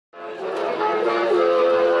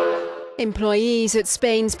Employees at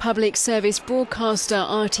Spain's public service broadcaster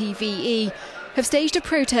RTVE have staged a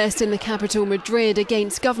protest in the capital Madrid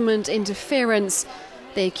against government interference.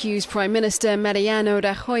 They accuse Prime Minister Mariano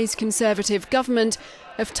Rajoy's Conservative government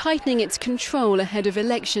of tightening its control ahead of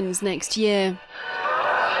elections next year.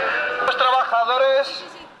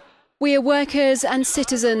 We are workers and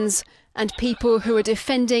citizens and people who are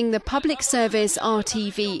defending the public service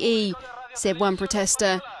RTVE, said one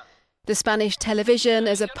protester. The Spanish television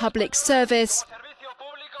as a public service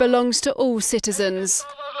belongs to all citizens.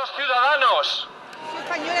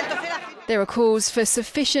 There are calls for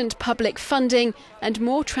sufficient public funding and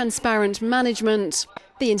more transparent management.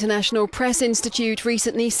 The International Press Institute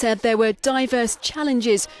recently said there were diverse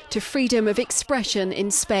challenges to freedom of expression in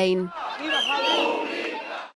Spain.